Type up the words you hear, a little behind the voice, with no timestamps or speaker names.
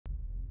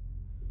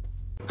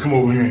Come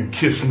over here and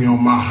kiss me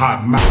on my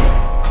hot mouth.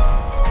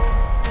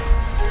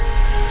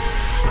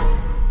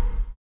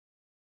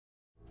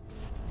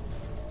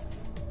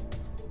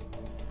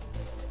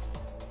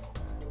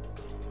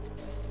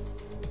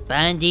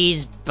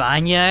 Bondee's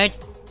Barnyard?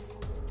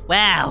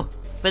 Wow!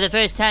 For the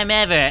first time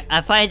ever,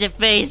 I find a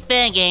face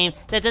fan game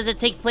that doesn't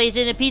take place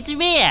in a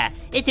pizzeria!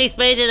 It takes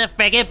place in a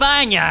friggin'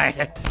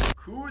 barnyard!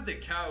 Coo the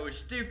cow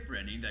is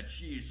different in that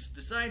she's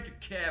designed to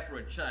care for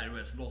a child who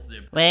has lost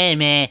their... Wait a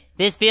minute,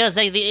 this feels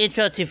like the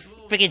intro to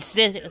friggin'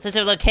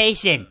 Sister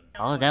Location!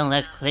 Hold down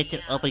left click to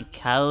open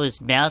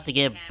cow's mouth to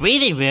get a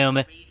breathing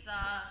room!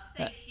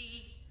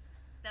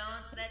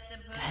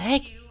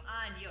 Heck?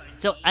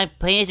 So I'm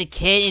playing as a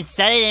kid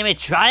inside an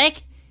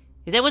animatronic?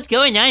 Is that what's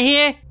going on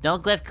here?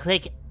 Don't left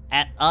click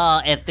at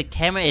all if the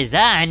camera is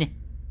on.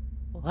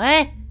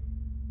 What?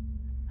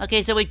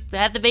 Okay, so we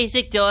have the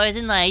basic doors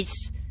and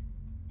lights.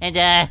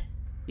 And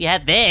we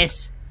have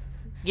this.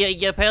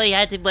 You apparently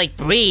have to like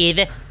breathe.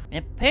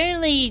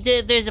 Apparently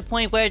there's a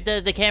point where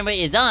the camera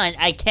is on.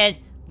 I can't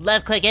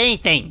left click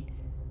anything.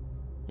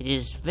 Which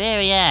is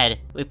very odd.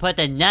 We put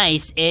the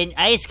nice in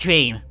ice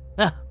cream.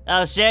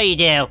 Oh, sure you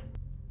do.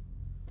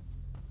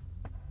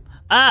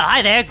 Oh,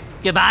 hi there.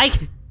 Goodbye.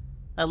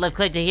 I'll left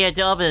click to here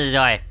to open the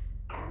door.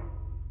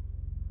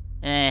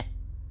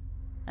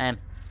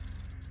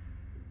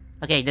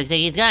 Okay, looks like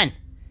he's gone.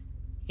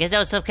 Guess that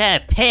was some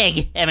kind of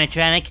pig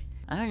animatronic.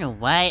 I don't know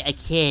why a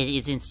kid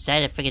is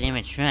inside a freaking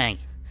animatronic.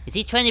 Is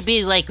he trying to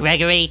be like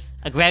Gregory?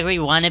 A Gregory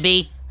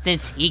wannabe?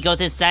 Since he goes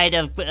inside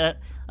of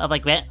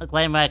like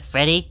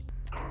Freddy?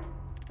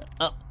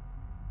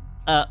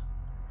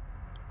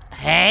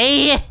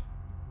 Hey?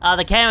 Oh,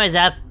 the camera's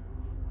up.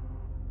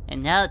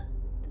 And now...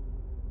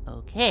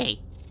 Okay.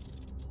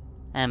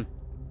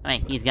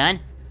 Alright, he's gone.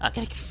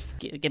 Okay,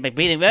 get my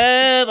breathing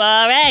room.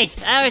 Alright,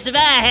 I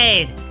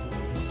survived!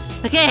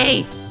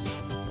 Okay!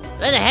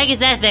 What the heck is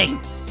that thing?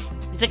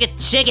 It's like a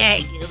chick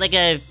egg, like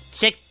a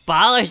chick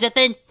ball or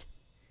something?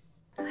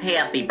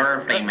 Happy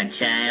birthday, my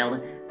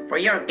child. For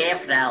your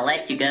gift, I'll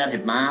let you go to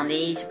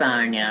Bondee's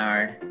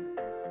Barnyard.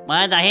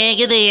 What the heck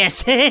is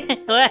this?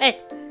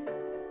 What?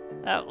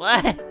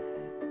 What?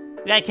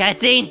 We got a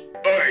cutscene?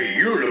 Hey,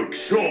 you look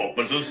sharp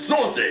as a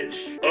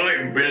sausage.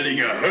 I'm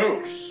building a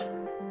house.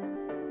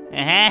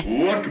 Uh-huh.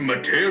 What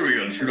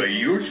material should I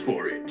use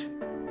for it?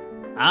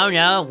 I don't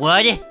know,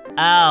 wood?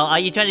 Oh, are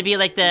you trying to be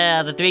like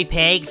the three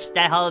pigs?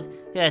 That whole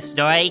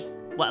story?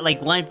 What, like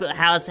one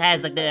house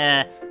has like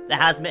the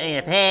house made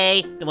of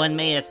hay, the one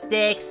made of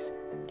sticks,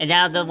 and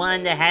now the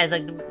one that has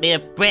like made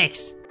of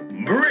bricks.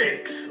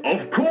 Bricks,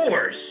 of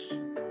course.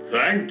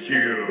 Thank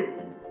you.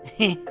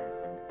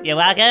 You're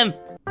welcome.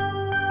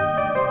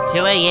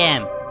 2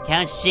 a.m.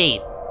 Count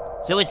sheep.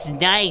 So it's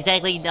not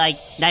exactly like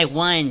night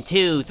 1,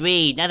 2,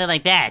 3, nothing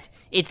like that.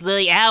 It's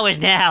literally hours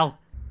now.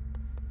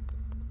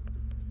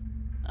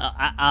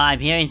 I'm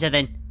hearing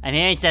something. I'm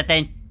hearing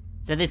something.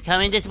 Something's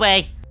coming this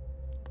way.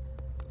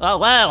 Oh,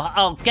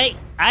 whoa, okay.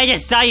 I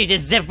just saw you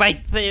just zip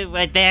right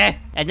there.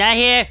 I'm not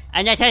here.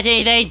 I'm not touching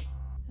anything.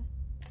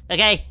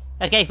 Okay,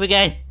 we're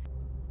good.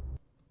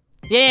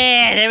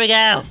 Yeah, there we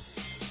go.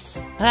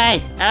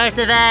 Alright, I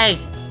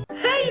survived.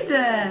 Hey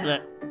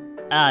there.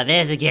 Oh,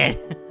 there's again.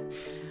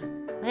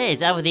 What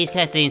is up with these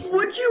cutscenes?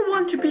 Would you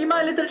want to be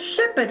my little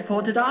shepherd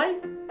for today?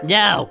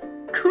 No.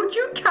 Could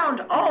you count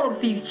all of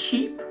these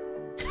sheep?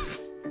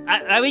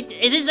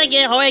 Is this like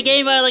a horror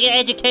game or like an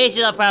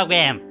educational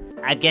program?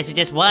 I'm guessing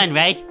just one,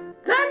 right?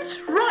 That's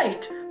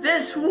right.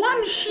 There's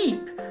one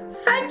sheep.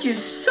 Thank you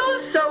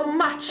so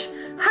much.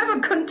 Have a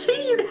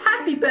continued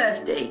happy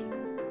birthday.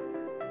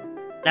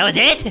 That was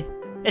it?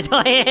 That's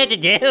all I had to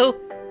do?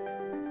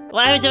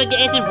 Why haven't I get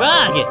anything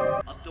wrong?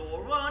 A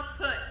door won't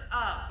put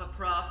up a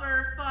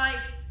proper fight.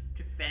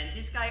 To fend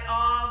this guy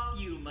off,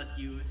 you must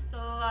use the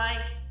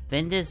light.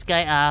 Fend this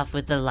guy off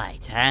with the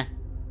light, huh?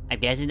 I'm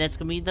guessing that's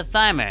gonna be the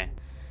farmer.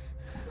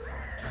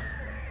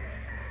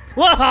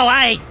 Whoa,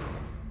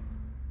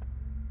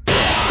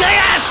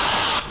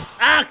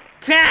 Oh,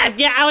 crap!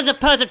 Yeah, I was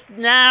supposed to...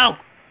 No!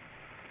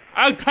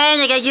 I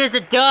panicked, I used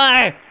the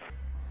door!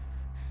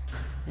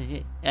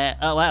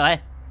 What?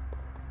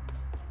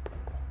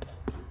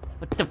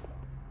 What the...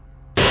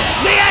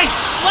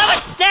 What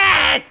was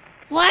that?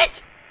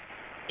 What?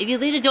 If you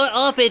leave the door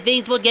open,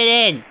 things will get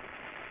in.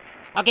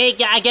 Okay,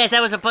 I guess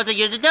I was supposed to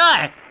use the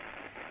door.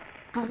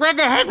 But what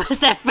the heck was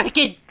that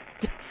freaking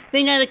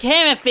thing on the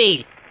camera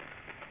feed?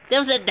 That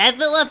was that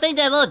little thing,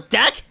 that little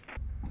duck?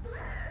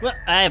 What?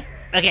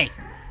 Okay.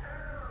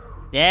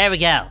 There we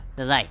go.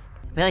 The light.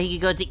 Well, he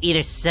could go to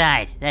either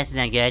side. That's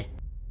not good.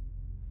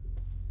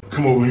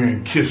 Come over here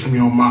and kiss me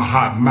on my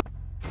hot mouth.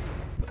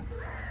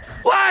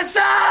 What's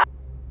up?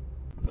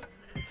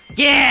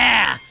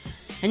 Yeah!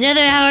 Another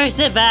hour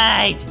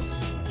survived!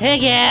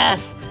 Heck yeah!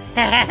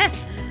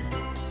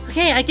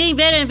 Okay, I'm getting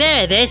better and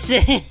better at this.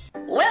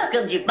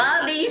 Welcome to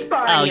Bondee's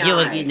Barnyard. Oh, you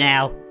look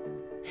now.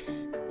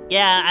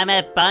 Yeah, I'm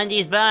at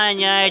Bondee's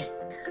Barnyard.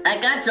 I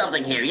got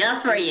something here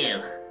just for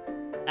you.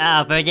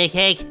 Oh, birthday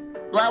cake?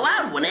 Blow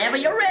out whenever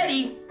you're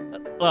ready.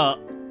 Well,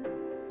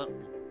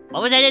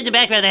 what was that in the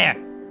background there?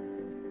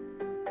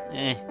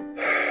 Okay.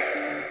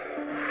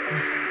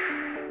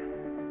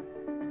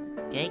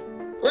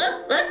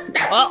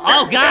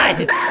 Oh God!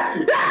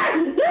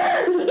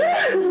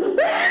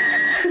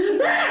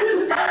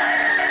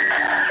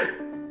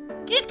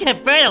 Get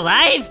confirmed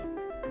alive?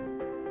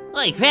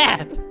 Holy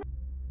crap!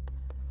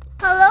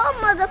 Hello,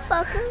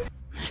 motherfucker.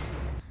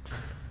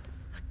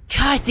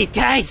 God, these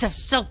guys are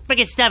so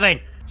freaking stubborn.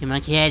 Come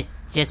on, kid.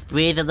 Just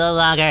breathe a little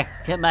longer.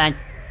 Come on.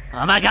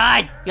 Oh my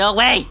God! Go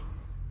away!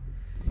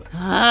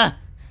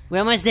 We're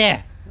almost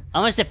there.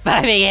 Almost at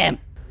 5 a.m.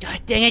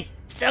 God dang it!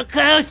 So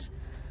close!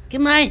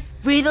 Come on!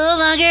 Breathe a little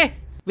longer!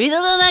 Breathe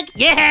a little longer!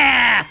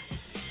 Yeah!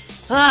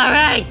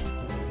 Alright!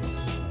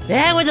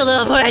 That was a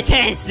little more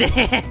intense!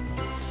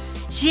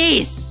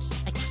 Jeez!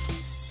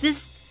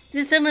 This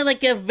sounded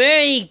like a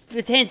very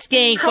intense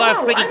game for a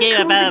freaking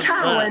game about...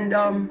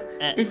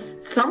 is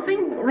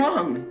something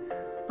wrong?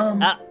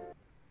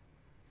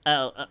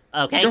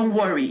 Okay. Don't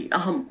worry.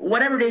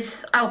 Whatever it is,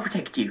 I'll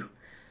protect you.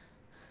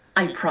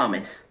 I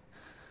promise.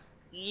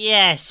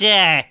 Yeah,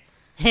 sure.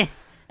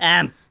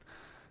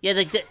 Yeah,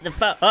 the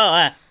phone.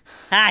 Oh,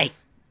 hi.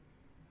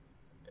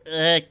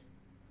 I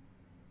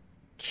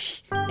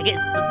guess.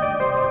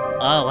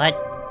 Oh,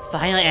 what?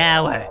 Final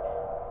hour.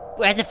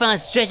 We're at the final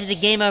stretch of the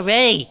game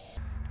already.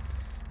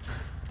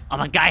 Oh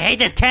my God, I hate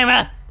this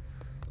camera.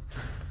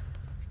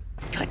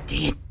 God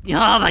dang it.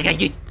 Oh my God,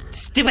 you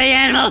stupid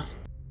animals.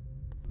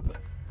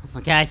 Oh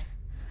my God.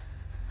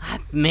 Oh,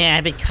 man,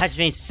 I've been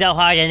concentrating so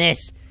hard on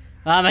this.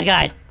 Oh my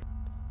God.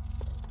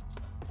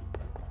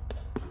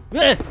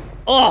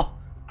 Oh!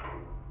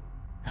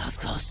 That was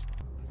close.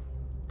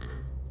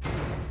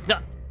 No.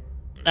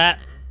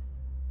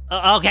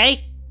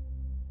 Okay.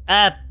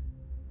 Oh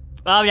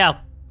no.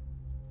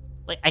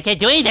 Wait, I can't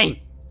do anything.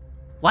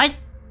 What?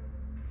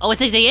 Oh, it's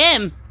 6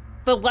 a.m.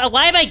 But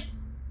why am I...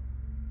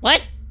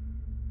 What?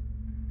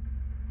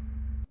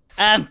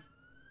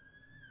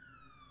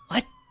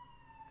 What?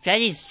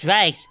 Tragedy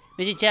strikes.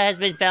 Missing child has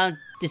been found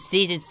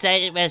deceased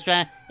inside a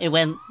restaurant and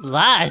went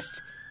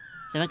lost.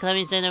 Someone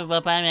claiming son of a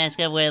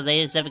Alaska were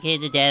later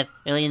suffocated to death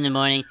early in the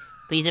morning.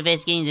 Police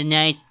investigating the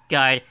night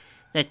guard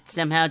that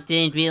somehow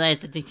didn't realize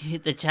that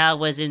the child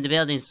was in the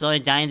building, slowly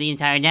dying the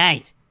entire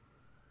night.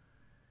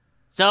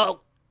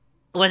 So,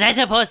 was that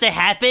supposed to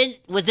happen?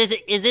 Is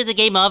this a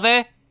game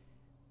over?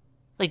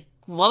 Like,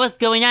 what was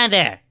going on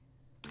there?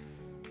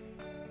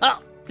 Oh,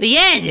 the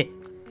end!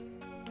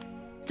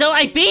 So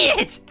I beat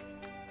it!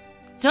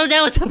 So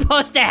that was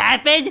supposed to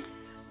happen?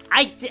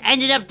 I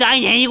ended up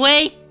dying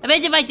anyway?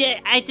 Imagine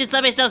if I just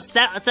let myself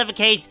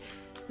suffocate,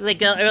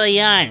 like,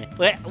 early on.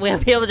 We'll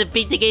be able to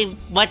beat the game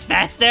much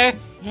faster?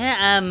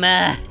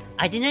 Yeah,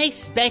 I did not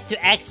expect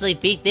to actually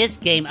beat this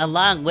game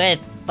along with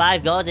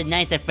 5 Golden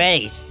Nights at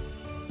Freddy's.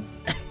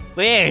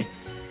 Weird.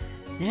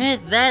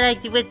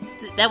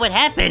 That would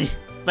happen.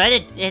 But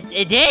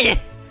it did.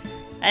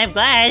 I'm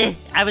glad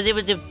I was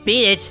able to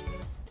beat it.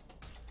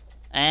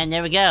 And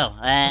there we go.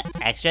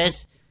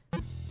 Extras.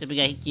 So we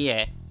got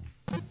here.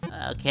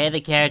 Okay, the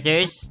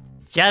characters.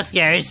 Jump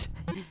scares.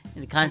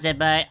 The concept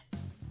bar.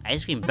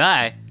 Ice cream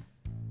bar.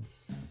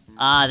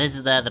 This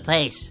is the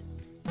place.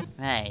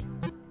 Right.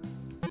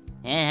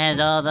 And it has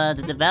all the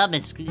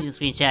development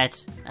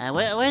screenshots.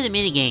 Where are the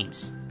mini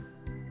games?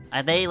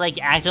 Are they like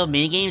actual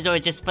mini games or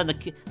just from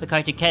the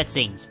cartoon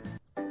cutscenes?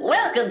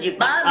 Welcome to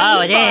Bondee's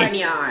Oh, it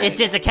is. Barnyard. It's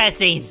just the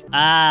cutscenes.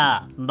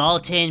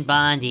 Molten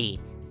Bondee.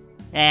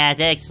 Yeah,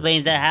 that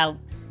explains how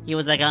he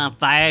was like on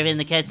fire in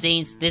the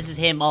cutscenes. This is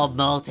him all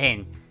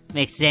molten.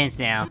 Makes sense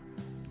now.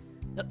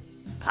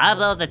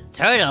 Pablo the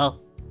turtle.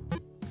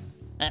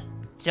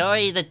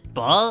 Tori the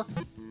bull.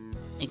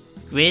 And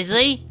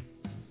Grizzly.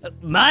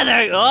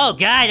 Mother. Oh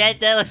God,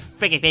 that looks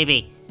freaking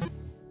creepy.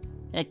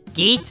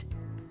 Geet.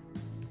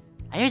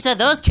 I never saw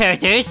those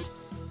characters.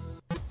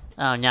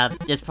 Oh no,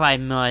 there's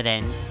probably more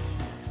than...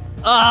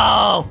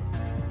 Oh!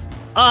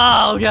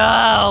 Oh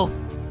no!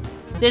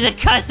 There's a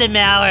custom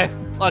hour,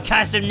 or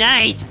custom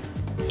night,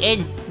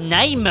 in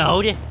night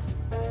mode.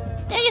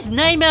 That is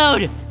night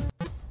mode!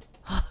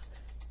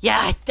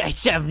 Yeah, I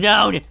should have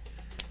known.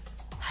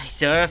 I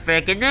should have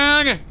freaking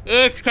known.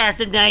 It's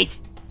custom night.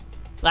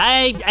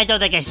 I don't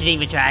think I should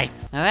even try.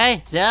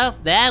 Alright, so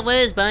that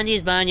was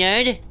Bondee's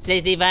Barnyard.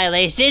 Safety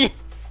violation.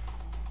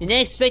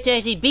 Didn't expect to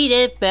actually beat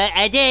it, but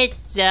I did.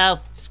 So,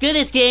 screw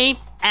this game.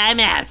 I'm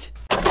out.